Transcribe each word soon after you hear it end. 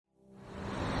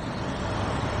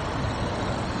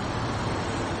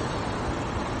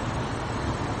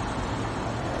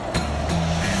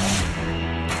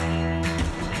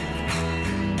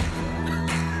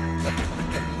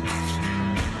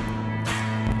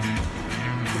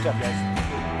Good job, guys.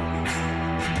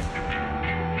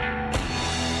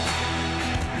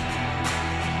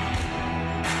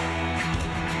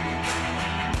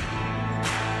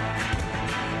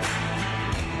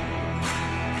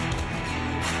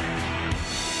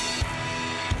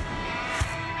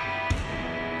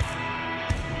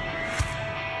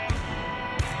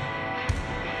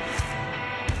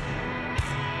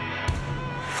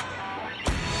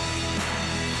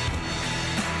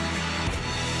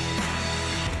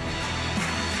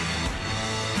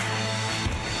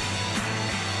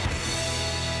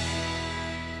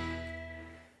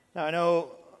 Now, I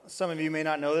know some of you may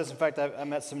not know this. In fact, I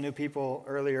met some new people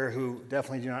earlier who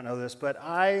definitely do not know this, but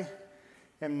I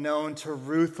am known to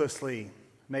ruthlessly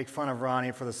make fun of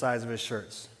Ronnie for the size of his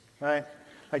shirts, right?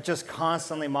 Like just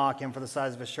constantly mock him for the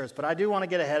size of his shirts. But I do want to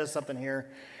get ahead of something here.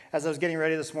 As I was getting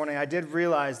ready this morning, I did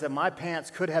realize that my pants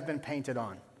could have been painted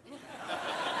on.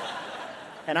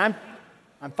 And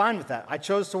I'm fine with that. I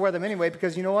chose to wear them anyway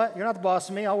because you know what? You're not the boss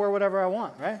of me. I'll wear whatever I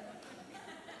want, right?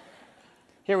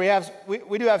 Here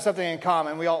we do have something in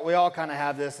common. We all kind of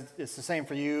have this. It's the same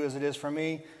for you as it is for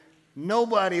me.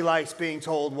 Nobody likes being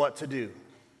told what to do.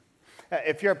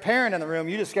 If you're a parent in the room,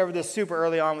 you discovered this super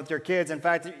early on with your kids. In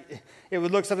fact, it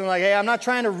would look something like, "Hey, I'm not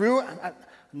trying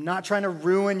to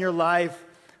ruin your life.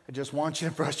 I just want you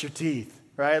to brush your teeth,"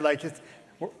 right? Like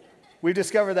we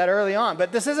discovered that early on.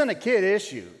 But this isn't a kid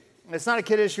issue. It's not a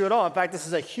kid issue at all. In fact, this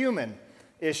is a human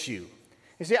issue.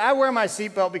 You see, I wear my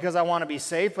seatbelt because I want to be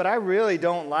safe, but I really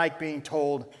don't like being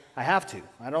told I have to.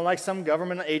 I don't like some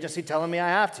government agency telling me I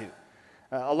have to.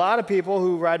 A lot of people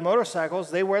who ride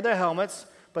motorcycles, they wear their helmets,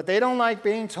 but they don't like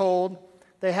being told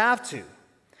they have to.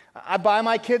 I buy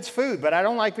my kids food, but I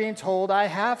don't like being told I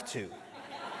have to.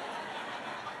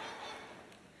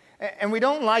 And we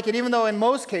don't like it, even though in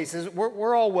most cases,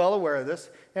 we're all well aware of this,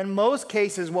 in most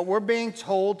cases, what we're being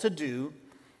told to do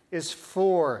is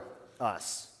for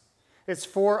us. It's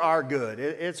for our good.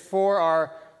 It's for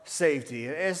our safety.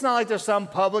 It's not like there's some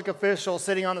public official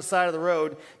sitting on the side of the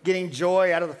road getting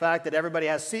joy out of the fact that everybody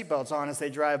has seatbelts on as they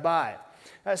drive by.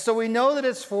 So we know that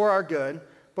it's for our good,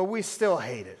 but we still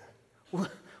hate it.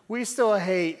 We still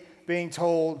hate being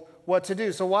told what to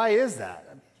do. So why is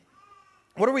that?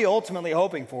 What are we ultimately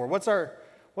hoping for? What's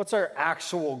our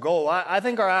actual goal? I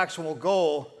think our actual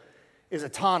goal is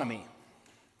autonomy.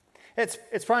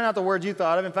 It's probably not the word you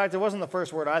thought of. In fact, it wasn't the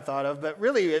first word I thought of. But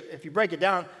really, if you break it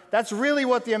down, that's really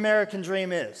what the American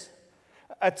dream is.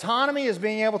 Autonomy is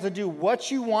being able to do what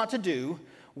you want to do,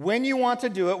 when you want to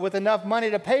do it, with enough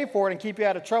money to pay for it and keep you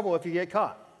out of trouble if you get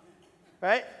caught.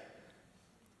 Right?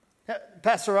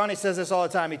 Pastor Ronnie says this all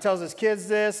the time. He tells his kids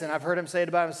this, and I've heard him say it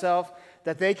about himself,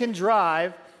 that they can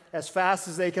drive as fast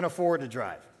as they can afford to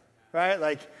drive. Right?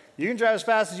 Like, you can drive as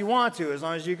fast as you want to, as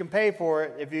long as you can pay for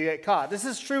it if you get caught. This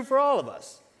is true for all of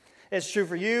us. It's true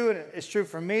for you, and it's true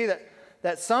for me,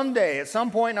 that someday, at some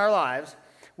point in our lives,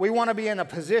 we want to be in a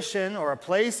position or a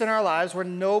place in our lives where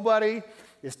nobody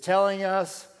is telling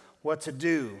us what to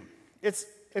do. It's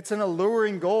an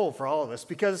alluring goal for all of us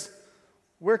because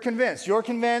we're convinced, you're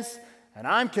convinced, and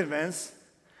I'm convinced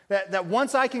that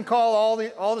once I can call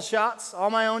all the shots,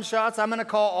 all my own shots, I'm going to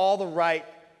call all the right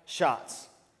shots.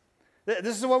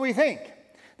 This is what we think.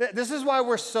 This is why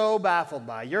we're so baffled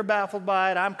by. You're baffled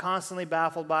by it. I'm constantly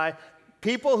baffled by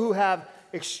people who have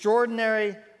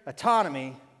extraordinary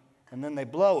autonomy and then they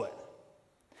blow it.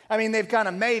 I mean, they've kind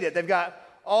of made it. They've got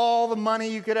all the money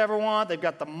you could ever want. They've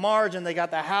got the margin. They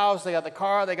got the house. They got the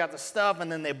car. They got the stuff, and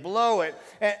then they blow it.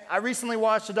 And I recently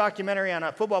watched a documentary on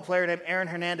a football player named Aaron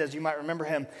Hernandez. You might remember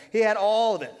him. He had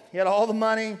all of it. He had all the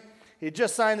money. He had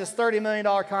just signed this $30 million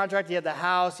contract. He had the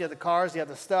house. He had the cars. He had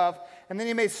the stuff. And then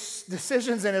he made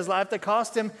decisions in his life that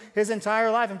cost him his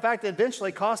entire life. In fact, it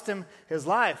eventually cost him his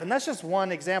life. And that's just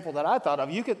one example that I thought of.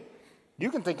 You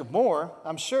can think of more,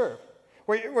 I'm sure,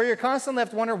 where you're constantly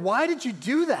left wondering, why did you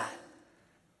do that?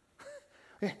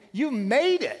 You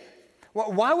made it.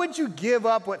 Why would you give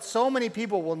up what so many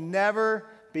people will never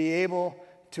be able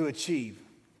to achieve?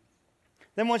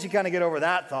 Then once you kind of get over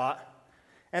that thought,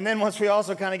 and then once we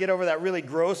also kind of get over that really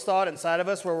gross thought inside of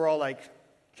us where we're all like,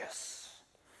 yes.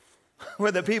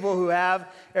 We're the people who have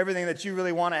everything that you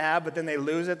really want to have, but then they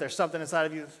lose it. There's something inside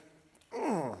of you.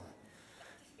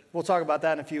 We'll talk about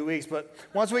that in a few weeks. But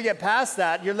once we get past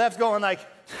that, you're left going like,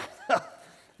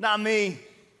 not me.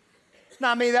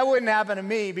 Not me. That wouldn't happen to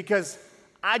me because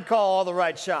I'd call all the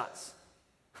right shots.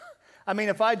 I mean,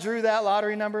 if I drew that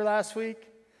lottery number last week,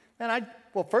 then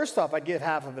first off, I'd give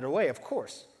half of it away, of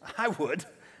course. I would.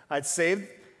 I'd save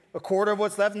a quarter of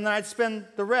what's left, and then I'd spend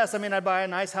the rest. I mean, I'd buy a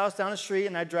nice house down the street,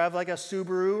 and I'd drive like a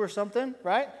Subaru or something,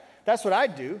 right? That's what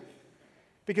I'd do,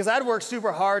 because I'd work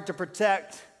super hard to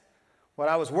protect what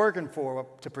I was working for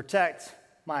to protect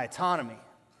my autonomy.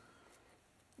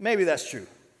 Maybe that's true.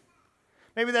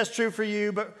 Maybe that's true for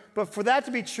you, but for that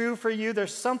to be true for you,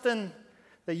 there's something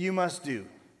that you must do.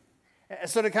 And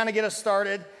so to kind of get us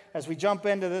started, as we jump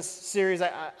into this series,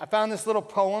 I found this little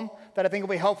poem that I think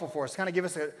will be helpful for us, kind of give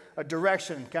us a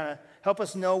direction, kind of help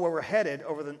us know where we're headed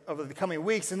over the coming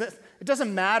weeks. And it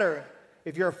doesn't matter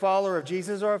if you're a follower of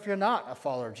Jesus or if you're not a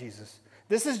follower of Jesus.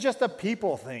 This is just a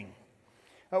people thing.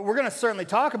 We're going to certainly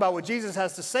talk about what Jesus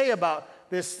has to say about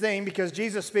this thing because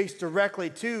Jesus speaks directly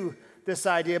to this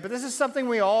idea, but this is something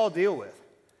we all deal with.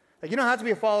 Like, you don't have to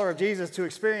be a follower of Jesus to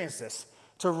experience this,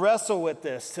 to wrestle with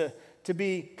this, to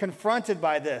be confronted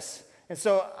by this. And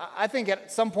so I think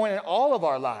at some point in all of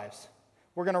our lives,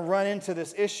 we're going to run into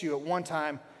this issue at one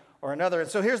time or another. And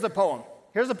so here's the poem.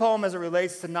 Here's the poem as it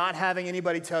relates to not having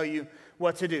anybody tell you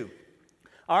what to do.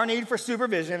 Our need for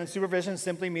supervision, and supervision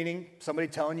simply meaning somebody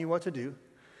telling you what to do,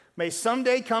 may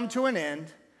someday come to an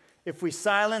end if we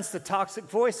silence the toxic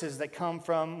voices that come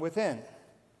from within.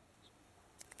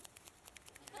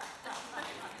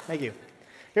 Thank you.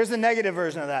 Here's the negative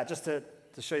version of that, just to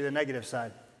show you the negative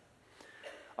side.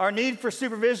 Our need for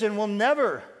supervision will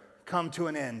never come to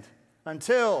an end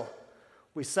until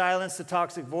we silence the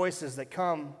toxic voices that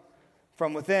come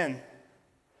from within.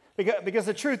 Because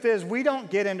the truth is, we don't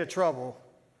get into trouble.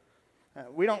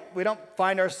 We don't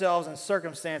find ourselves in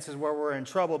circumstances where we're in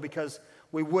trouble because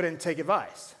we wouldn't take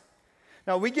advice.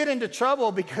 Now, we get into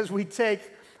trouble because we take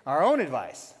our own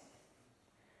advice.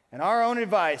 And our own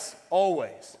advice,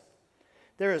 always.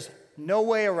 There is no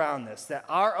way around this, that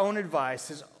our own advice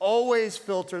is always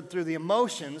filtered through the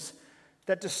emotions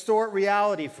that distort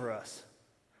reality for us.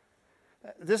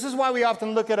 This is why we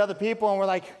often look at other people and we're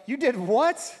like, you did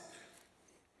what?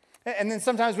 And then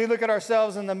sometimes we look at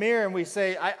ourselves in the mirror and we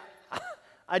say,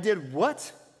 I did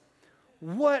what?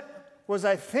 What was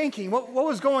I thinking? What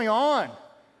was going on?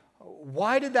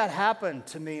 Why did that happen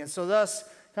to me? And so thus,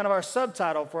 kind of our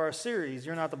subtitle for our series,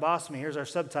 You're Not the Boss of Me. Here's our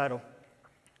subtitle.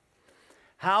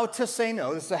 How to say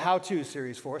no. This is a how-to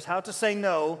series for us. How to say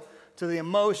no to the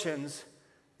emotions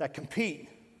that compete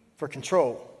for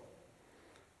control.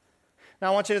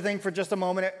 Now, I want you to think for just a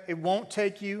moment. It won't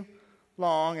take you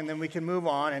long, and then we can move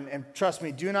on. And trust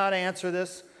me, do not answer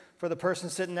this for the person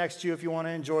sitting next to you if you want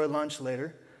to enjoy lunch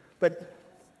later. But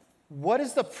what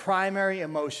is the primary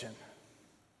emotion?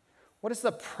 What is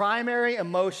the primary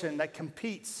emotion that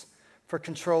competes for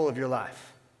control of your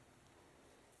life?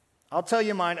 I'll tell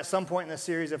you mine at some point in this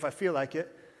series if I feel like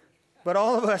it. But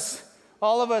all of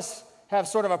us have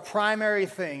sort of a primary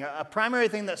thing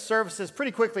that surfaces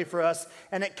pretty quickly for us,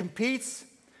 and it competes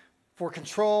for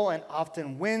control and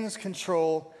often wins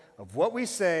control of what we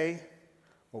say,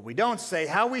 what we don't say,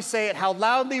 how we say it, how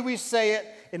loudly we say it,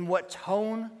 in what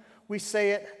tone we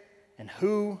say it, and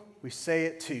who we say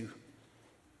it to.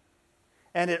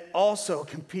 And it also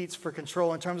competes for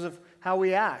control in terms of how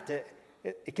we act.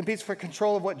 It competes for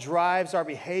control of what drives our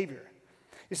behavior.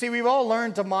 You see, we've all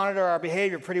learned to monitor our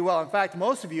behavior pretty well. In fact,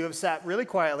 most of you have sat really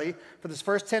quietly for this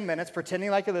first 10 minutes, pretending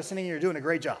like you're listening, and you're doing a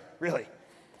great job, really.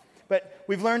 But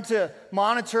we've learned to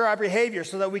monitor our behavior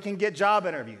so that we can get job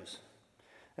interviews.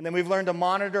 And then we've learned to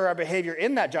monitor our behavior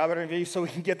in that job interview so we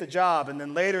can get the job. And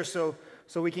then later so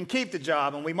we can keep the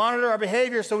job. And we monitor our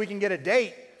behavior so we can get a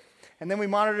date. And then we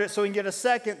monitor it so we can get a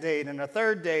second date and a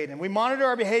third date. And we monitor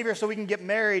our behavior so we can get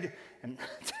married, and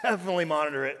definitely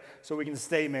monitor it so we can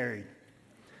stay married.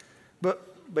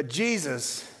 But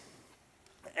Jesus,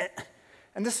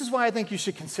 and this is why I think you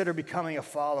should consider becoming a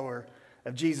follower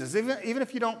of Jesus. Even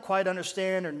if you don't quite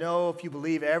understand or know if you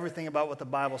believe everything about what the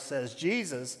Bible says,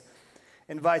 Jesus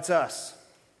invites us.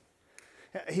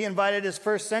 He invited his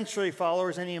first century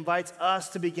followers, and he invites us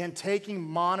to begin taking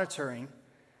monitoring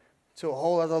to a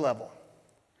whole other level.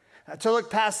 To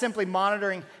look past simply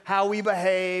monitoring how we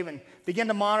behave and begin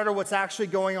to monitor what's actually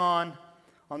going on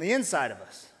the inside of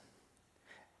us.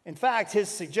 In fact, his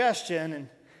suggestion, and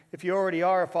if you already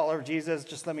are a follower of Jesus,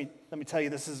 just let me tell you,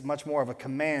 this is much more of a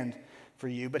command for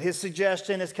you. But his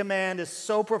suggestion, his command is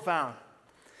so profound.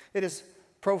 It has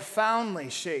profoundly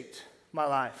shaped my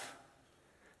life.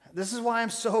 This is why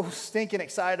I'm so stinking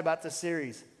excited about this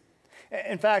series.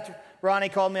 In fact, Ronnie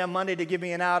called me on Monday to give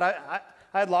me an out. I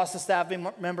had lost a staff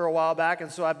member a while back,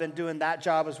 and so I've been doing that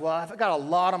job as well. I've got a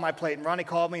lot on my plate, and Ronnie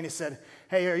called me and he said,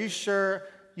 hey, are you sure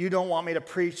you don't want me to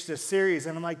preach this series?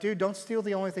 And I'm like, dude, don't steal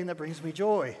the only thing that brings me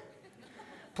joy.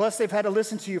 Plus, they've had to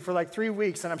listen to you for like 3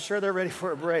 weeks, and I'm sure they're ready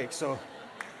for a break. So,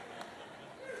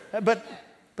 but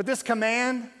this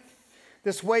command,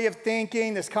 this way of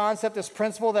thinking, this concept, this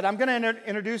principle that I'm going to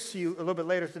introduce to you a little bit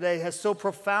later today has so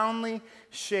profoundly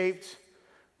shaped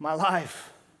my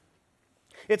life.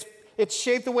 It's It's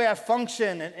shaped the way I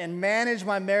function and manage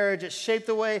my marriage. It's shaped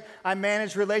the way I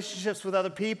manage relationships with other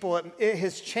people. It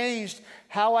has changed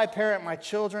how I parent my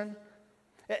children.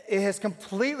 It has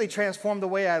completely transformed the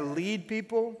way I lead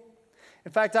people.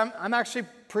 In fact, I'm actually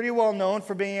pretty well known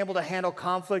for being able to handle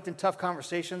conflict and tough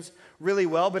conversations really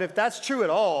well. But if that's true at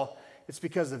all, it's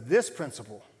because of this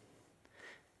principle.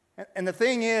 And the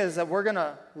thing is that we're going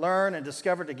to learn and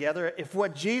discover together if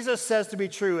what Jesus says to be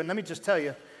true, and let me just tell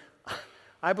you,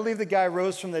 I believe the guy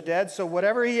rose from the dead, so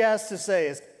whatever he has to say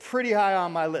is pretty high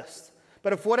on my list.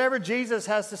 But if whatever Jesus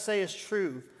has to say is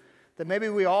true, then maybe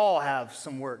we all have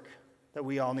some work that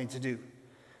we all need to do.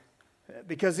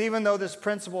 Because even though this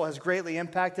principle has greatly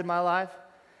impacted my life,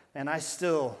 and I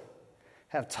still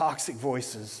have toxic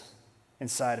voices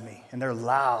inside of me, and they're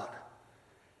loud,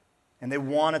 and they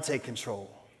want to take control.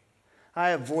 I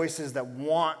have voices that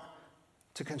want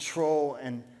to control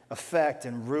and affect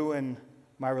and ruin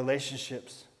my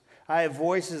relationships. I have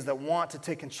voices that want to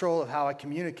take control of how I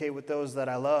communicate with those that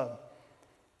I love.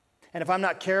 And if I'm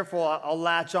not careful, I'll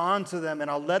latch on to them and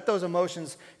I'll let those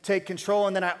emotions take control,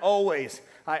 and then I always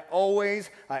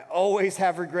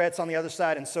have regrets on the other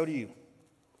side, and so do you.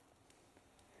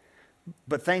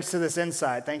 But thanks to this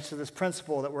insight, thanks to this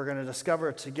principle that we're going to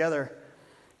discover together,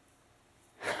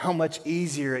 how much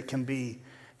easier it can be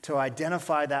to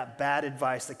identify that bad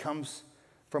advice that comes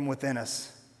from within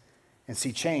us and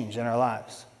see change in our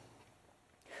lives.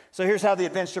 So here's how the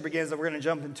adventure begins that we're going to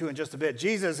jump into in just a bit.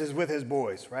 Jesus is with his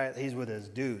boys, right? He's with his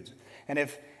dudes. And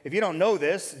if you don't know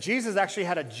this, Jesus actually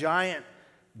had a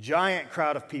giant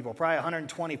crowd of people, probably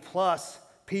 120 plus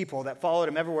people that followed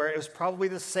him everywhere. It was probably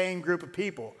the same group of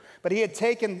people. But he had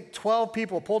taken 12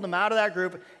 people, pulled them out of that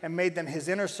group, and made them his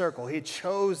inner circle. He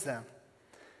chose them.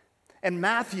 And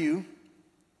Matthew,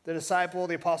 the disciple,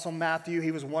 the apostle Matthew, he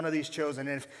was one of these chosen.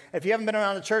 And if you haven't been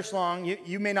around the church long,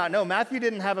 you may not know, Matthew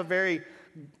didn't have a very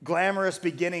glamorous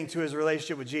beginning to his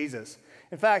relationship with Jesus.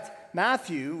 In fact,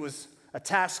 Matthew was a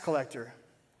tax collector,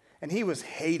 and he was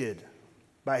hated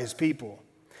by his people.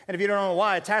 And if you don't know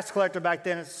why, a tax collector back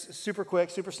then, it's super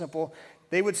quick, super simple.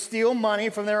 They would steal money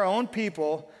from their own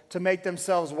people to make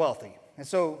themselves wealthy. And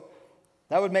so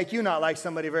that would make you not like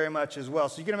somebody very much as well.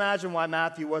 So you can imagine why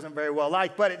Matthew wasn't very well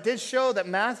liked. But it did show that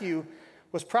Matthew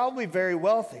was probably very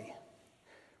wealthy,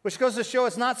 which goes to show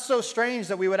it's not so strange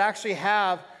that we would actually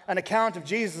have an account of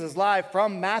Jesus' life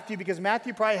from Matthew, because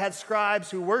Matthew probably had scribes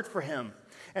who worked for him.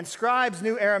 And scribes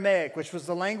knew Aramaic, which was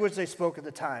the language they spoke at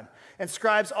the time. And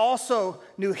scribes also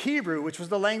knew Hebrew, which was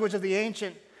the language of the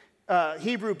ancient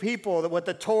Hebrew people, that what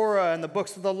the Torah and the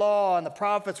books of the law and the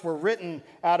prophets were written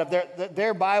out of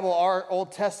their Bible, our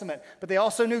Old Testament. But they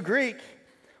also knew Greek,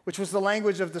 which was the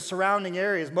language of the surrounding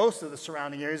areas, most of the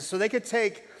surrounding areas. So they could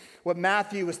take what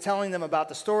Matthew was telling them about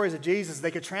the stories of Jesus,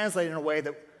 they could translate it in a way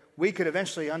that we could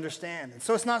eventually understand. And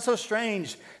so it's not so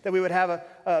strange that we would have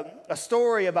a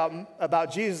story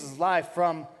about Jesus' life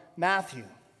from Matthew.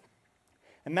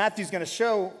 And Matthew's going to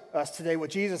show us today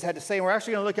what Jesus had to say. And we're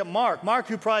actually going to look at Mark. Mark,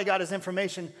 who probably got his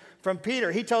information from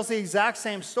Peter. He tells the exact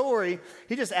same story.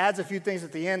 He just adds a few things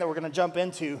at the end that we're going to jump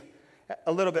into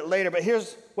a little bit later. But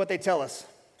here's what they tell us.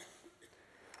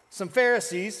 Some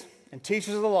Pharisees and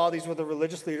teachers of the law, these were the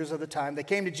religious leaders of the time, they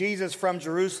came to Jesus from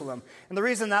Jerusalem. And the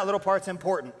reason that little part's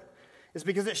important is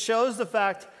because it shows the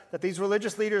fact that these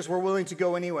religious leaders were willing to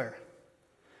go anywhere.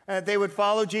 And that they would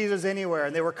follow Jesus anywhere.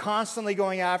 And they were constantly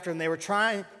going after him. They were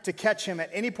trying to catch him at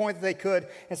any point that they could.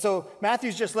 And so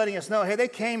Matthew's just letting us know, hey, they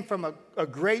came from a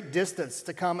great distance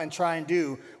to come and try and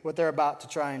do what they're about to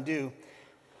try and do.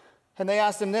 And they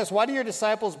asked him this, why do your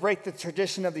disciples break the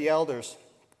tradition of the elders?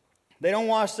 They don't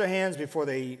wash their hands before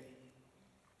they eat.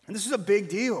 And this is a big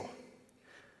deal.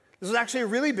 This is actually a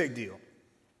really big deal.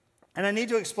 And I need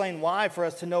to explain why for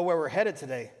us to know where we're headed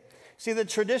today. See, the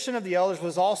tradition of the elders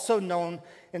was also known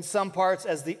in some parts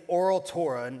as the oral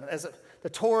Torah. And the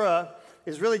Torah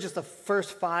is really just the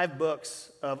first 5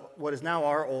 books of what is now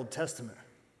our Old Testament.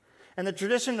 And the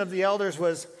tradition of the elders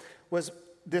was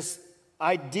this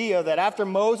idea that after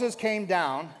Moses came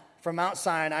down from Mount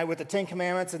Sinai with the 10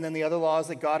 Commandments and then the other laws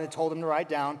that God had told him to write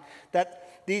down,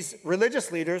 that these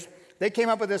religious leaders, they came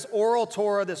up with this oral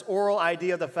Torah, this oral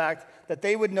idea of the fact that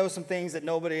they would know some things that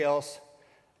nobody else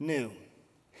knew.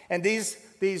 And these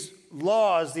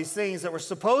laws, these things that were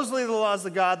supposedly the laws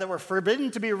of God that were forbidden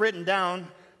to be written down,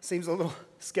 seems a little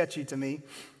sketchy to me,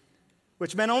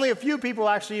 which meant only a few people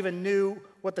actually even knew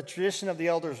what the tradition of the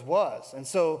elders was. And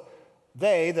so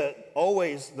the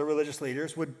religious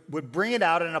leaders, would bring it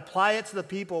out and apply it to the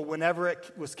people whenever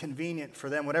it was convenient for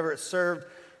them, whenever it served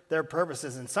their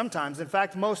purposes. And sometimes, in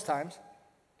fact, most times,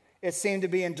 it seemed to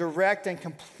be in direct and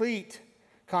complete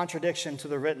contradiction to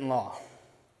the written law.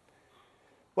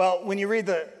 Well, when you read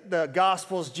the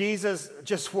Gospels, Jesus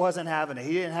just wasn't having it.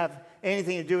 He didn't have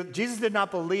anything to do with it. Jesus did not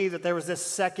believe that there was this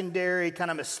secondary, kind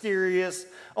of mysterious,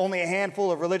 only a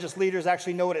handful of religious leaders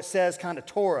actually know what it says, kind of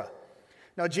Torah.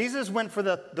 No, Jesus went for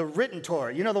the written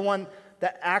Torah. You know, the one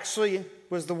that actually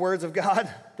was the words of God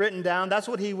written down? That's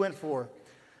what he went for.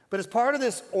 But as part of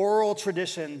this oral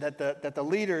tradition that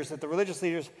the religious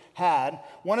leaders had,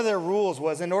 one of their rules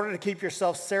was, in order to keep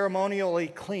yourself ceremonially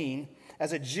clean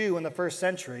as a Jew in the first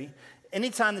century,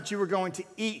 anytime that you were going to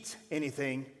eat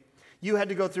anything, you had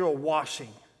to go through a washing.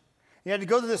 You had to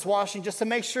go through this washing just to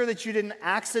make sure that you didn't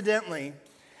accidentally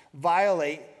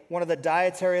violate one of the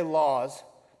dietary laws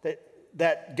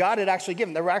that God had actually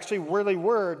given. There really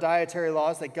were dietary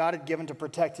laws that God had given to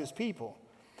protect his people.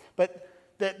 But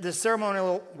the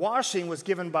ceremonial washing was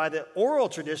given by the oral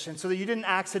tradition so that you didn't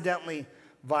accidentally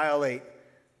violate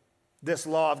this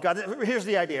law of God. Here's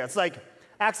the idea. It's like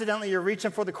accidentally you're reaching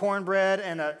for the cornbread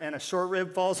and a short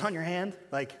rib falls on your hand.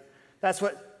 Like, that's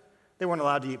what, they weren't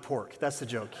allowed to eat pork. That's the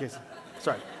joke.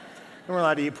 Sorry. They weren't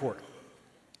allowed to eat pork.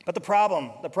 But the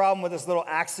problem with this little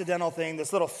accidental thing,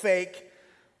 this little fake,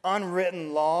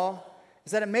 unwritten law,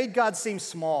 is that it made God seem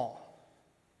small.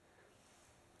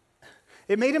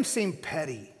 It made him seem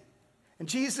petty. And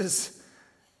Jesus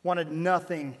wanted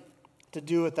nothing to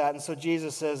do with that. And so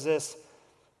Jesus says this,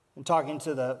 and talking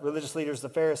to the religious leaders, the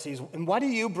Pharisees, and why do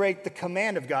you break the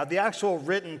command of God, the actual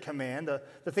written command,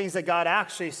 the things that God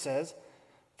actually says,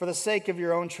 for the sake of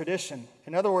your own tradition?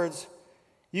 In other words,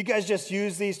 you guys just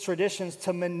use these traditions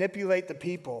to manipulate the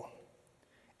people.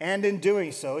 And in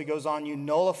doing so, he goes on, you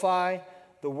nullify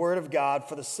the word of God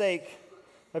for the sake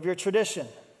of your tradition.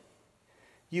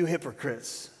 You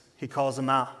hypocrites, he calls them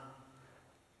out.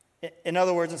 In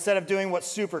other words, instead of doing what's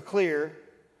super clear,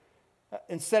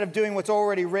 instead of doing what's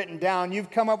already written down,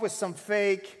 you've come up with some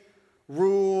fake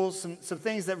rules, some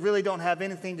things that really don't have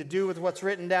anything to do with what's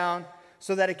written down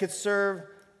so that it could serve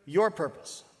your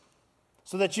purpose,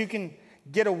 so that you can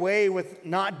get away with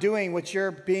not doing what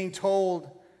you're being told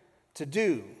to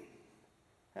do.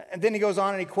 And then he goes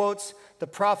on and he quotes the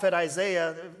prophet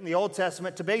Isaiah in the Old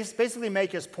Testament to basically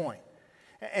make his point.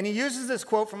 And he uses this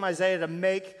quote from Isaiah to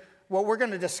make what we're going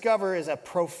to discover is a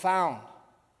profound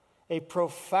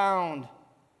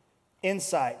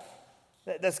insight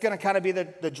that's going to kind of be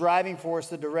the driving force,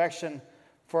 the direction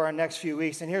for our next few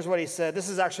weeks. And here's what he said. This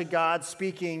is actually God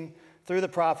speaking through the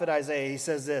prophet Isaiah. He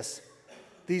says this: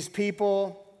 these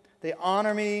people, they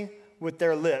honor me with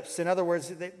their lips. In other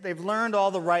words, they've learned all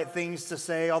the right things to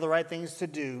say, all the right things to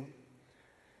do,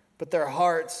 but their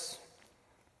hearts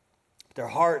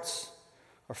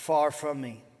are far from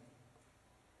me.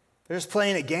 They're just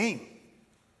playing a game.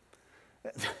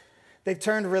 They've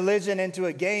turned religion into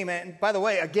a game, and by the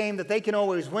way, a game that they can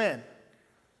always win.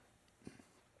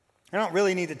 I don't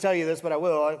really need to tell you this, but I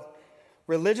will.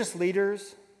 Religious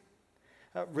leaders,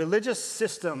 religious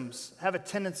systems have a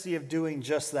tendency of doing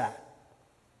just that.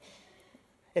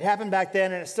 It happened back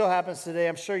then, and it still happens today.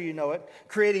 I'm sure you know it.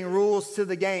 Creating rules to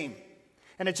the game.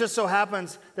 And it just so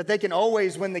happens that they can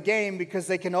always win the game because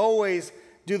they can always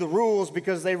do the rules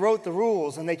because they wrote the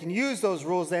rules, and they can use those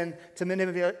rules then to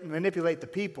manipulate the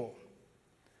people.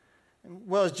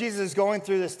 Well, as Jesus is going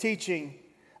through this teaching,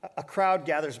 a crowd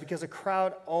gathers, because a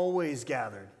crowd always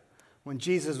gathered when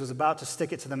Jesus was about to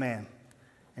stick it to the man,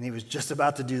 and he was just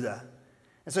about to do that.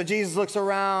 And so Jesus looks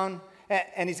around,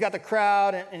 and he's got the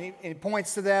crowd, and he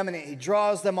points to them, and he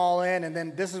draws them all in, and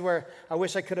then this is where I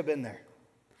wish I could have been there.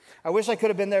 I wish I could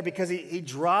have been there because he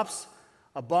drops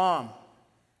a bomb.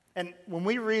 And when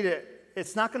we read it,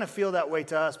 it's not going to feel that way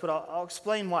to us, but I'll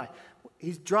explain why.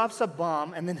 He drops a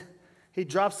bomb, and then he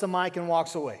drops the mic and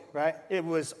walks away, right? It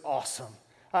was awesome.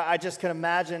 I just can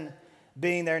imagine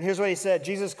being there. And here's what he said.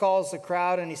 Jesus calls the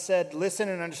crowd, and he said, listen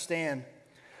and understand.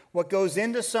 What goes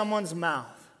into someone's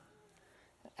mouth,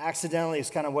 accidentally is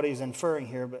kind of what he's inferring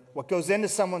here, but what goes into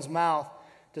someone's mouth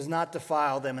does not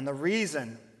defile them. And the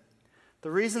reason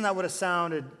that would have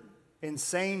sounded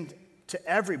insane to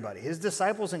everybody, his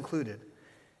disciples included,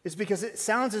 is because it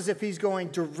sounds as if he's going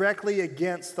directly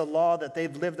against the law that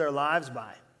they've lived their lives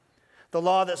by. The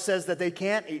law that says that they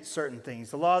can't eat certain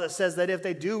things. The law that says that if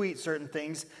they do eat certain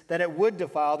things, that it would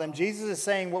defile them. Jesus is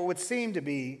saying what would seem to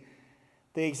be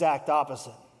the exact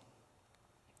opposite.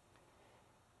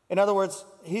 In other words,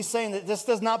 he's saying that this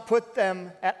does not put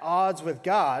them at odds with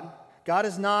God. God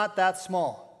is not that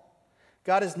small.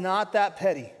 God is not that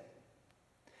petty.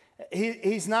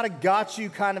 He's not a got you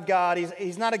kind of God.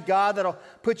 He's not a God that'll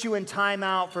put you in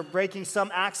timeout for breaking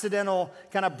some accidental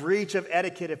kind of breach of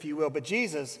etiquette, if you will. But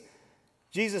Jesus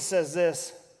says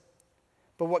this,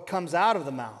 but what comes out of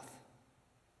the mouth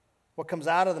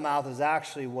is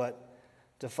actually what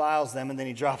defiles them, and then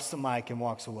he drops the mic and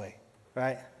walks away,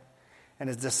 right? And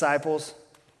his disciples,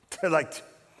 they're like,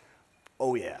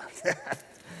 oh yeah,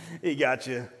 he got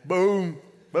you. Boom,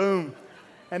 boom.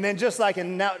 And then just like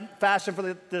in fashion for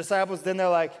the disciples, then they're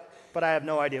like, but I have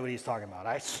no idea what he's talking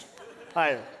about.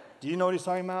 Do you know what he's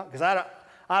talking about? Because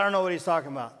I don't know what he's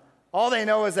talking about. All they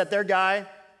know is that their guy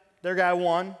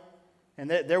won, and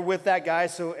they're with that guy,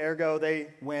 so ergo they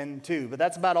win too. But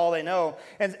that's about all they know.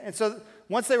 And so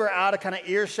once they were out of kind of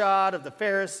earshot of the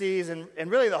Pharisees and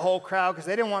really the whole crowd, because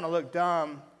they didn't want to look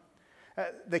dumb,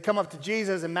 they come up to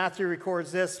Jesus, and Matthew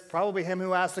records this, probably him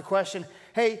who asked the question,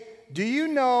 hey, do you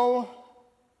know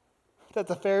that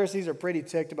the Pharisees are pretty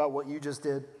ticked about what you just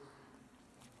did?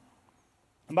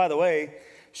 And by the way,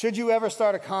 should you ever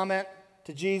start a comment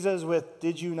to Jesus with,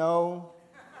 did you know?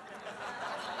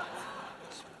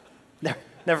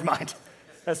 Never mind.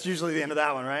 That's usually the end of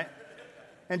that one, right?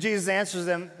 And Jesus answers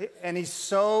them, and he's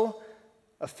so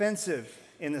offensive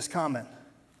in this comment.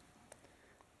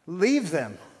 Leave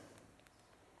them.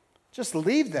 Just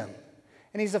leave them.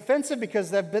 And he's offensive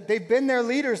because they've been their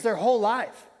leaders their whole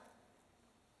life.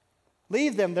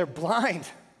 Leave them. They're blind.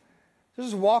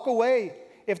 Just walk away.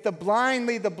 If the blind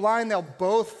lead the blind, they'll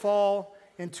both fall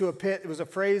into a pit. It was a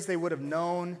phrase they would have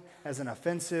known as an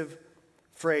offensive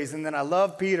phrase. And then I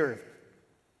love Peter.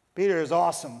 Peter is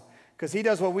awesome because he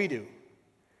does what we do.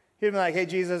 He'd be like, hey,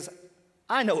 Jesus,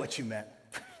 I know what you meant.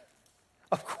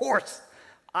 Of course,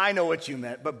 I know what you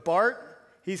meant. But Bart,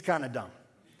 he's kind of dumb.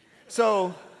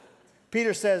 So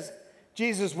Peter says,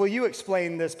 Jesus, will you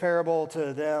explain this parable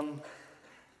to them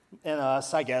and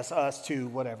us, I guess, us too,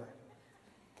 whatever.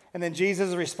 And then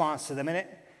Jesus' response to them, and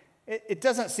it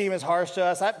doesn't seem as harsh to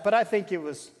us, but I think it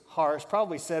was harsh,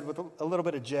 probably said with a little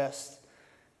bit of jest.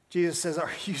 Jesus says,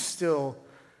 are you still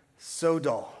so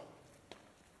dull?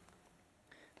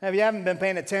 Now, if you haven't been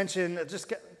paying attention,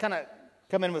 just kind of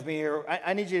come in with me here.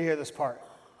 I need you to hear this part.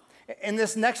 In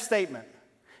this next statement,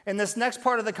 in this next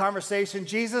part of the conversation,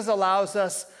 Jesus allows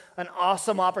us an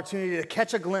awesome opportunity to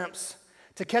catch a glimpse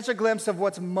of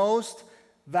what's most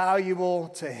valuable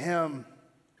to him.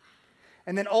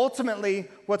 And then ultimately,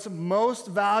 what's most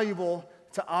valuable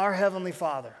to our Heavenly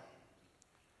Father.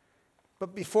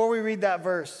 But before we read that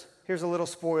verse, here's a little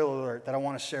spoiler alert that I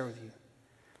want to share with you.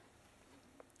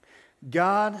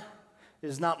 God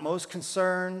is not most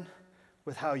concerned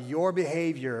with how your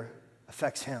behavior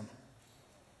affects him.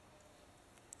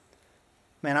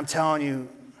 Man, I'm telling you,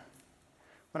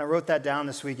 when I wrote that down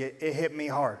this week, it hit me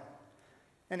hard.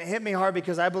 And it hit me hard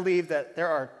because I believe that there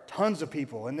are tons of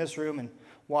people in this room and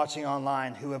watching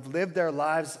online who have lived their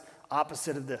lives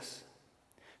opposite of this,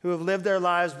 who have lived their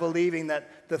lives believing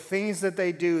that the things that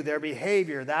they do, their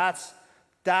behavior,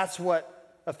 that's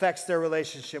what affects their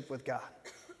relationship with God.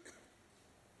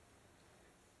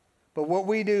 But what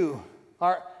we do,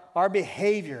 our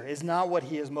behavior is not what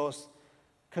he is most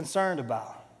concerned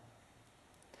about.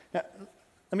 Now,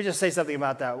 let me just say something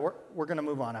about that. We're going to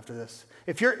move on after this.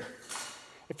 If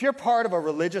you're part of a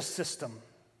religious system,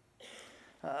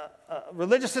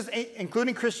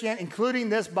 including Christianity, including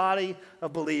this body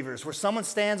of believers, where someone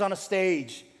stands on a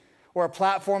stage or a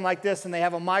platform like this and they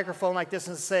have a microphone like this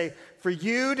and say, for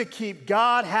you to keep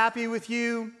God happy with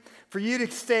you, for you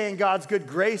to stay in God's good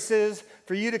graces,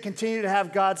 for you to continue to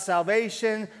have God's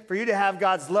salvation, for you to have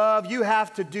God's love, you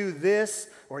have to do this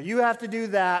or you have to do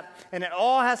that, and it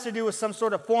all has to do with some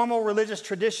sort of formal religious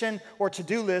tradition or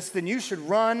to-do list, then you should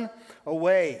run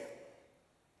away.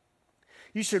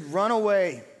 You should run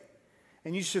away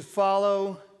and you should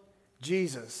follow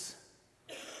Jesus.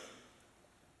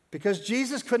 Because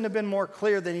Jesus couldn't have been more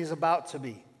clear than he's about to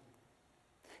be.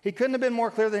 He couldn't have been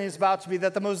more clear than he's about to be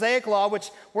that the Mosaic Law, which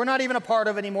we're not even a part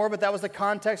of anymore, but that was the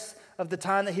context of the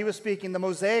time that he was speaking, the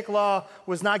Mosaic Law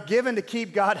was not given to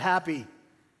keep God happy.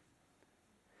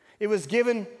 It was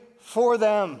given for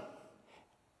them.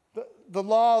 The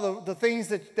law, the things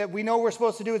that we know we're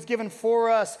supposed to do, it's given for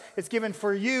us. It's given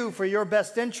for you, for your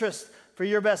best interest, for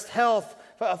your best health,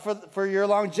 for your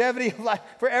longevity of life,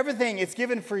 for everything. It's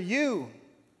given for you.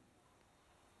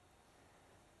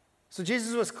 So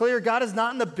Jesus was clear, God is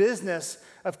not in the business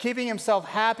of keeping himself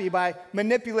happy by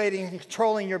manipulating and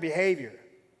controlling your behavior.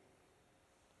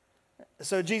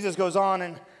 So Jesus goes on,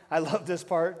 and I love this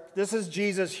part. This is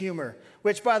Jesus' humor,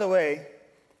 which, by the way,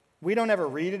 we don't ever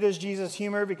read it as Jesus'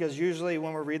 humor because usually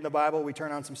when we're reading the Bible, we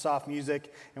turn on some soft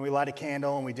music and we light a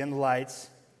candle and we dim the lights.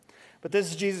 But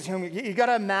this is Jesus' humor. You got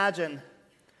to imagine,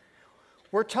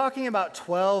 we're talking about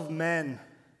 12 men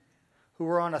who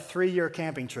were on a 3-year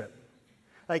camping trip.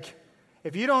 Like,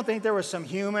 if you don't think there was some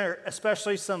humor,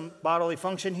 especially some bodily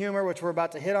function humor, which we're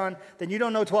about to hit on, then you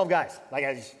don't know 12 guys.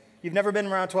 You've never been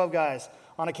around 12 guys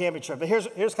on a camping trip. But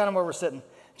here's kind of where we're sitting.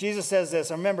 Jesus says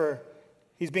this. Remember,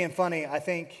 he's being funny. I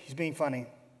think he's being funny.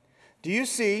 Do you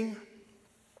see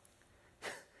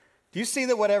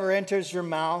that whatever enters your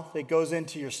mouth, it goes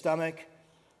into your stomach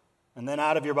and then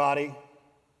out of your body?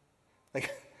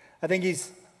 Like, I think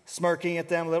he's smirking at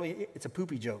them a little. It's a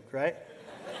poopy joke, right?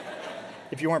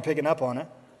 If you weren't picking up on it.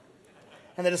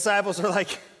 And the disciples are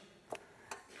like,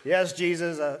 yes,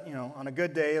 Jesus, on a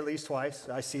good day, at least twice.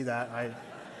 I see that.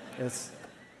 It's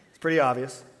pretty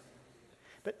obvious.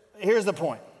 But here's the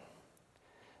point.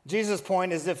 Jesus'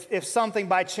 point is if something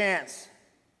by chance,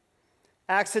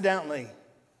 accidentally,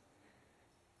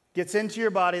 gets into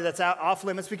your body that's off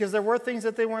limits, because there were things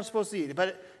that they weren't supposed to eat,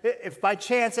 but if by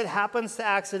chance it happens to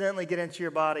accidentally get into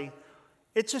your body,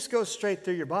 it just goes straight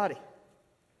through your body.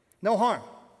 No harm.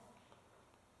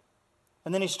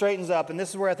 And then he straightens up, and this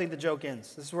is where I think the joke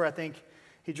ends. This is where I think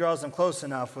he draws them close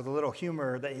enough with a little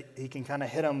humor that he can kind of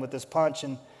hit them with this punch.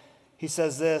 And he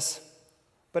says this,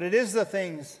 but it is the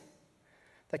things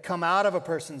that come out of a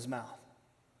person's mouth.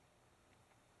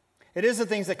 It is the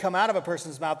things that come out of a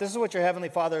person's mouth. This is what your Heavenly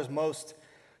Father is most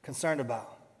concerned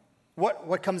about.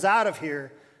 What comes out of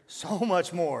here, so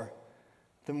much more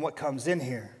than what comes in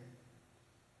here.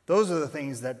 Those are the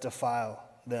things that defile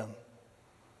them.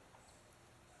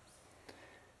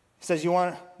 He says, you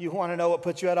want to know what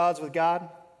puts you at odds with God?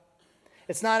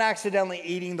 It's not accidentally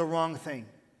eating the wrong thing.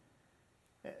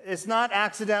 It's not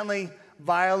accidentally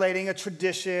violating a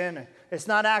tradition. It's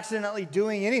not accidentally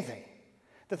doing anything.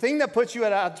 The thing that puts you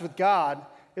at odds with God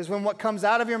is when what comes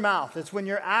out of your mouth. It's when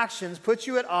your actions put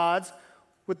you at odds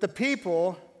with the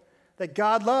people that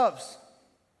God loves.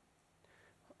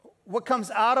 What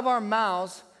comes out of our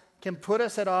mouths can put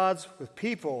us at odds with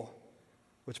people,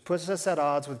 which puts us at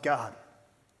odds with God.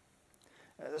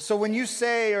 So when you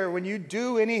say or when you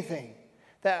do anything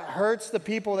that hurts the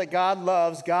people that God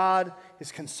loves, God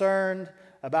is concerned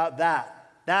about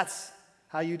that. That's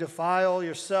how you defile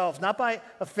yourself, not by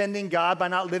offending God, by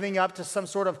not living up to some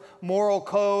sort of moral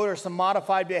code or some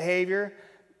modified behavior.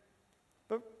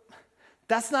 But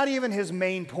that's not even his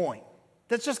main point.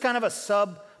 That's just kind of a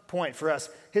sub point for us.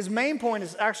 His main point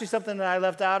is actually something that I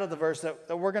left out of the verse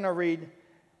that we're going to read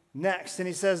next. And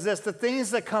he says this, the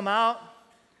things that come out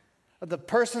of the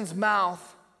person's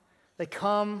mouth, they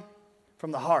come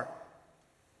from the heart.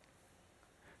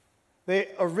 They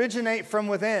originate from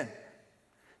within.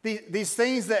 These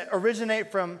things that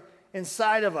originate from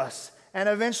inside of us and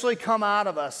eventually come out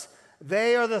of us,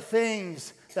 they are the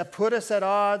things that put us at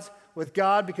odds with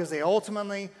God because they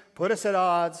ultimately put us at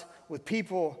odds with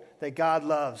people that God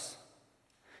loves.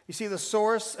 You see, the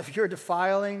source of your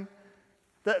defiling,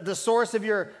 the source of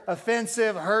your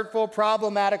offensive, hurtful,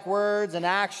 problematic words and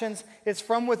actions, it's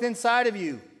from within inside of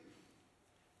you.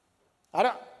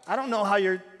 I don't know how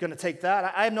you're going to take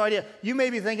that. I have no idea. You may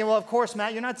be thinking, well, of course,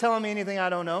 Matt, you're not telling me anything I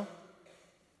don't know.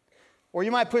 Or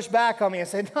you might push back on me and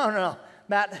say, no,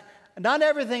 Matt, not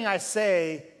everything I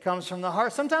say comes from the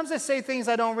heart. Sometimes I say things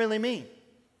I don't really mean.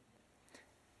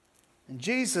 And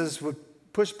Jesus would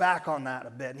push back on that a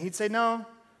bit. And he'd say, no,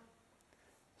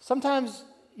 sometimes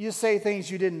you say things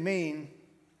you didn't mean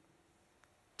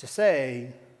to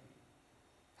say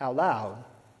out loud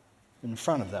in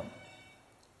front of them.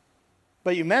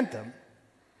 But you meant them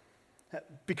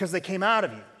because they came out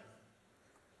of you. In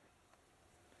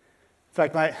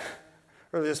fact,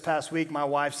 earlier this past week, my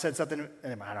wife said something.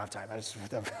 Anyway, I don't have time.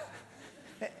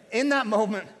 In that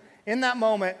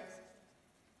moment,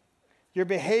 your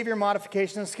behavior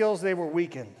modification skills, they were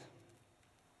weakened.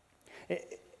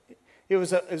 It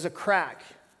was a crack,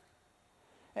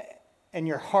 and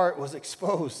your heart was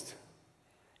exposed.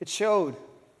 It showed.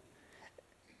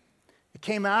 It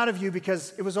came out of you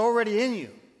because it was already in you.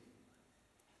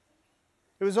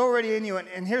 It was already in you,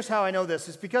 and here's how I know this.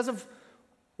 It's because of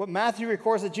what Matthew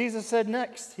records that Jesus said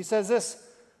next. He says this,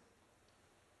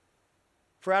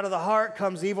 for out of the heart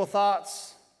comes evil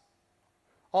thoughts,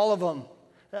 all of them.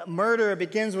 Murder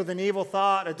begins with an evil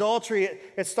thought. Adultery,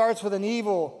 it starts with an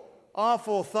evil,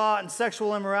 awful thought, and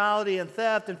sexual immorality and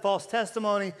theft and false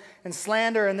testimony and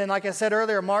slander. And then, like I said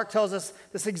earlier, Mark tells us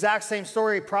this exact same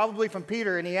story, probably from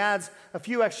Peter, and he adds a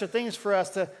few extra things for us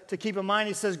to keep in mind.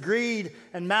 He says greed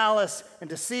and malice and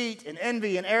deceit and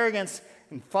envy and arrogance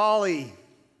and folly.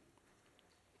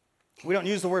 We don't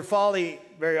use the word folly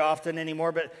very often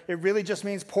anymore, but it really just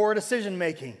means poor decision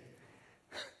making.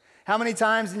 How many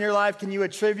times in your life can you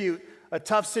attribute a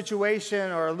tough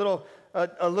situation or a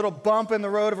little bump in the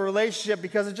road of a relationship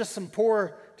because of just some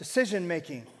poor decision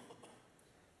making?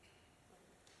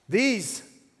 These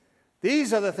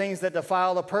are the things that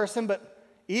defile a person, but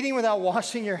eating without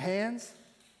washing your hands?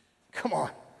 Come on.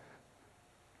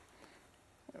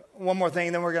 one more thing,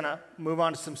 and then we're going to move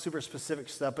on to some super specific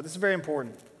stuff, but this is very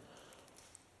important.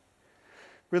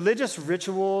 Religious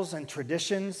rituals and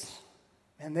traditions,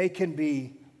 and they can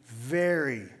be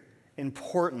very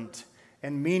important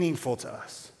and meaningful to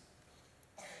us.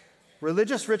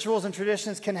 Religious rituals and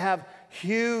traditions can have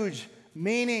huge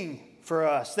meaning for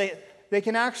us. They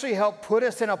can actually help put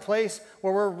us in a place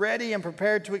where we're ready and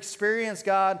prepared to experience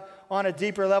God on a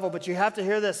deeper level. But you have to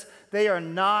hear this. They are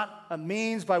not a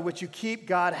means by which you keep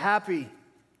God happy.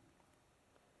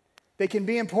 They can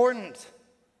be important,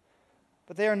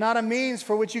 but they are not a means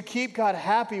for which you keep God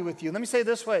happy with you. Let me say it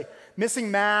this way. Missing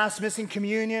Mass, missing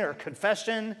communion or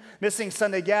confession, missing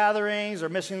Sunday gatherings, or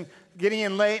missing getting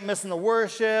in late, missing the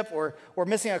worship, or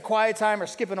missing a quiet time, or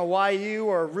skipping a YU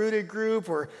or a rooted group,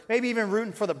 or maybe even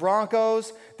rooting for the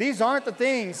Broncos. These aren't the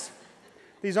things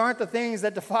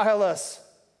that defile us.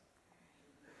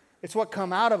 It's what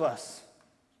come out of us,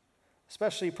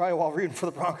 especially probably while rooting for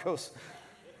the Broncos.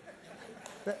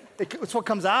 It's what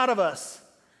comes out of us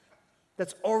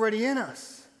that's already in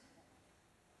us.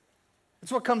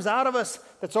 It's what comes out of us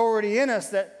that's already in us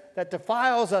that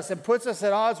defiles us and puts us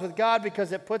at odds with God,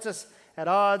 because it puts us at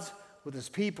odds with His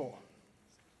people.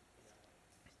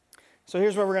 So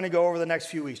here's what we're going to go over the next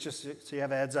few weeks, just so you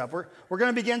have a heads up. We're going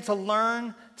to begin to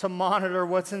learn to monitor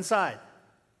what's inside.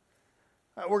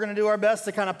 We're going to do our best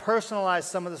to kind of personalize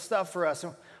some of the stuff for us.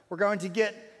 And we're going to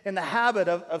get in the habit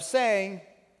of saying,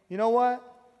 you know what?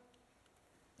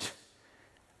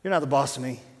 You're not the boss of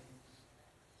me.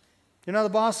 You're not the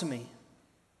boss of me.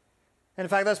 And in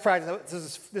fact, let's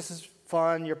practice. This is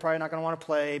fun. You're probably not going to want to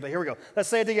play, but here we go. Let's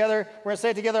say it together. We're going to say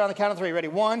it together on the count of three. Ready?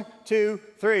 1, 2,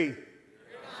 3. You're not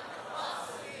the boss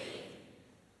of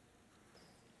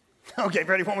me. Okay,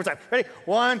 ready? One more time. Ready?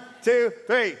 1, 2,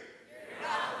 3. You're not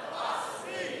the boss of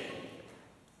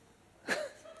me.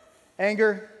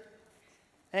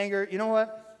 Anger. You know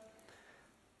what?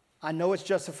 I know it's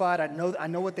justified. I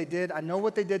know what they did. I know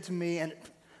what they did to me.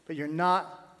 But you're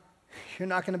not going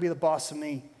to be the boss of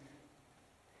me.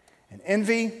 And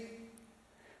envy.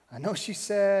 I know she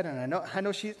said, and I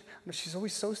know she's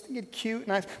always so stinking cute,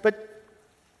 nice.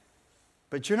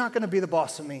 But you're not going to be the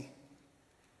boss of me.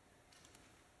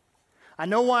 I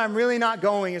know why I'm really not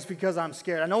going is because I'm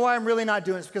scared. I know why I'm really not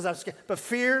doing it is because I'm scared. But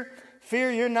fear,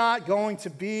 you're not going to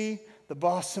be the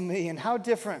boss of me. And how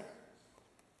different?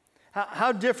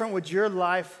 How different would your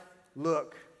life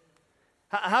look?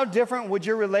 How different would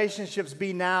your relationships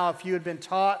be now if you had been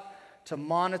taught to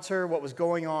monitor what was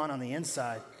going on the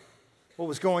inside, what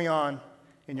was going on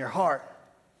in your heart?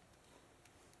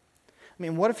 I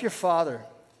mean, what if your father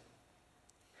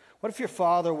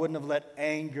wouldn't have let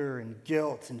anger and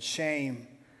guilt and shame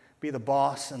be the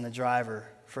boss and the driver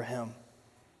for him?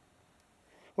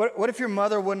 What if your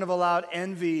mother wouldn't have allowed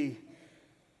envy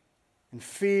and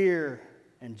fear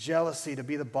and jealousy to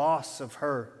be the boss of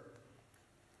her?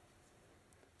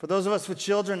 For those of us with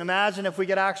children, imagine if we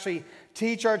could actually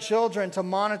teach our children to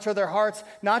monitor their hearts,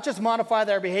 not just modify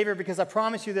their behavior, because I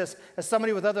promise you this, as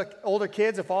somebody with other older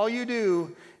kids, if all you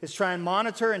do is try and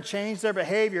monitor and change their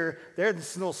behavior, they're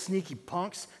these little sneaky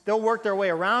punks. They'll work their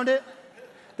way around it.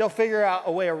 They'll figure out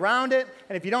a way around it.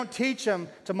 And if you don't teach them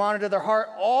to monitor their heart,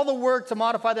 all the work to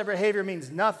modify their behavior means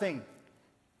nothing.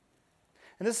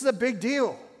 And this is a big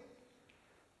deal.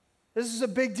 This is a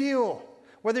big deal,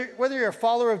 whether you're a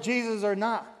follower of Jesus or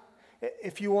not.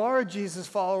 If you are a Jesus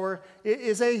follower, it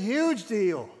is a huge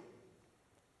deal,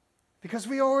 because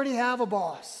we already have a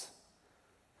boss.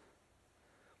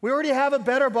 We already have a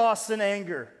better boss than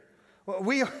anger.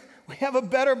 We have a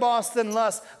better boss than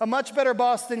lust, a much better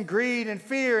boss than greed and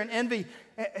fear and envy.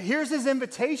 Here's His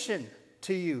invitation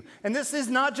to you. And this is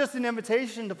not just an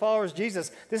invitation to followers of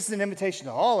Jesus. This is an invitation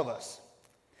to all of us.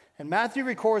 And Matthew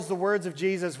records the words of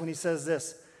Jesus when he says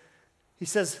this. He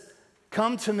says,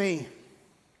 "Come to me."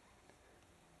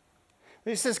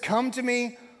 He says, "Come to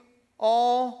me,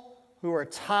 all who are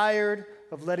tired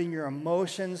of letting your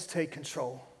emotions take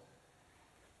control.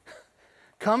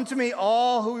 Come to me,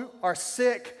 all who are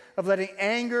sick of letting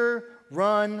anger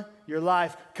run your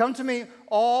life. Come to me,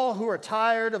 all who are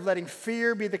tired of letting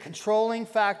fear be the controlling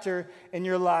factor in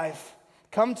your life.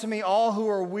 Come to me, all who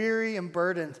are weary and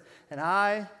burdened, and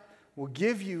I will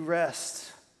give you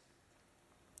rest."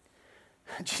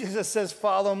 Jesus says,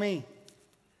 "Follow me.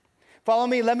 Follow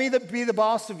me. Let me be the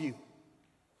boss of you.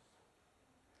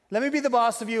 Let me be the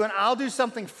boss of you, and I'll do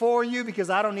something for you because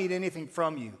I don't need anything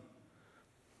from you."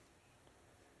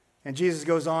 And Jesus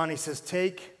goes on, he says,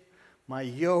 "Take my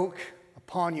yoke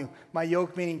upon you." My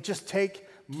yoke meaning just take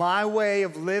my way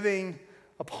of living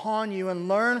upon you and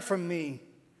learn from me.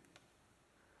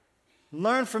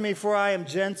 Learn from me, for I am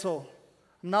gentle.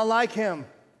 I'm not like him.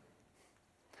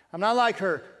 I'm not like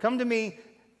her. Come to me.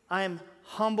 I am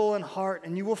humble in heart,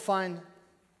 and you will find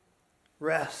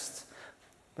rest.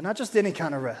 But not just any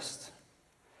kind of rest.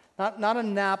 Not a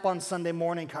nap on Sunday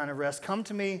morning kind of rest. Come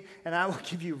to me, and I will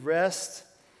give you rest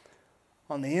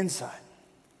on the inside.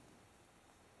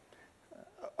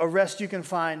 A rest you can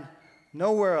find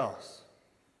nowhere else.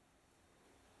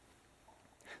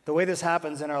 The way this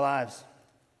happens in our lives.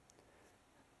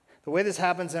 The way this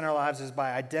happens in our lives is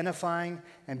by identifying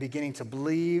and beginning to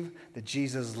believe that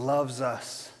Jesus loves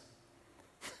us.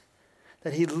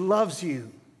 That he loves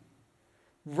you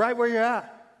right where you're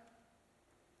at.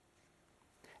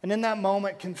 And in that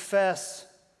moment,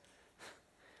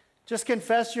 just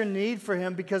confess your need for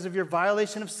him because of your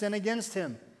violation of sin against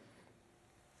him.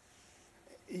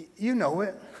 You know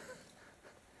it.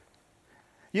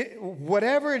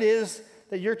 Whatever it is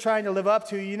that you're trying to live up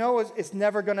to, you know it's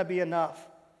never going to be enough.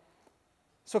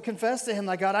 So confess to him,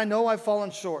 like, God, I know I've fallen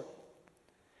short.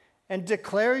 And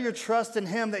declare your trust in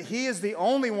him that he is the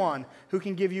only one who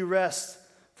can give you rest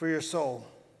for your soul.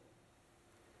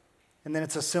 And then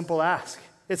it's a simple ask.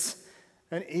 It's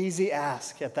an easy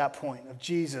ask at that point of,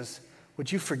 Jesus,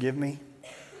 would you forgive me?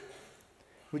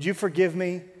 Would you forgive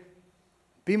me?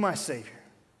 Be my Savior.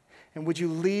 And would you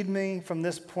lead me from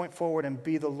this point forward and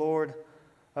be the Lord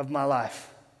of my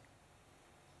life?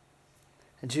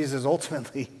 And Jesus,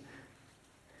 ultimately,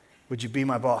 would you be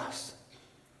my boss?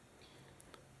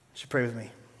 Would you pray with me?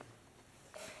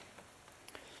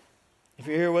 If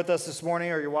you're here with us this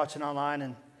morning or you're watching online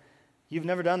and you've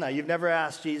never done that, you've never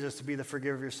asked Jesus to be the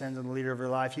forgiver of your sins and the leader of your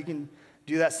life, you can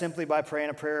do that simply by praying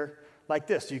a prayer like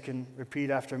this. You can repeat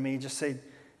after me. Just say,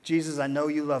 Jesus, I know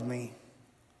you love me.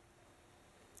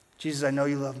 Jesus, I know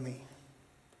you love me.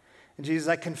 And Jesus,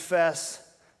 I confess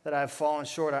that I've fallen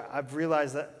short. I've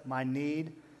realized that my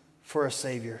need for a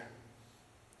Savior.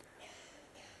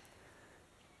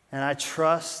 And I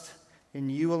trust in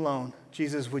you alone.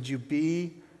 Jesus, would you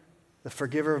be the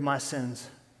forgiver of my sins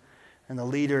and the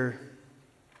leader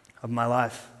of my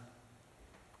life?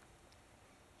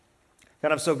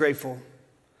 God, I'm so grateful.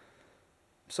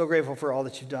 I'm so grateful for all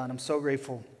that you've done. I'm so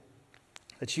grateful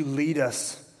that you lead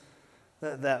us,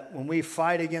 that when we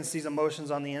fight against these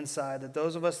emotions on the inside, that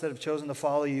those of us that have chosen to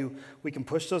follow you, we can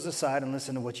push those aside and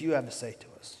listen to what you have to say to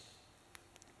us.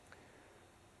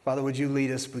 Father, would you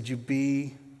lead us? Would you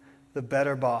be the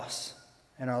better boss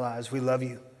in our lives? We love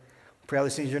you. We pray all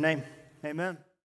these things in your name. Amen.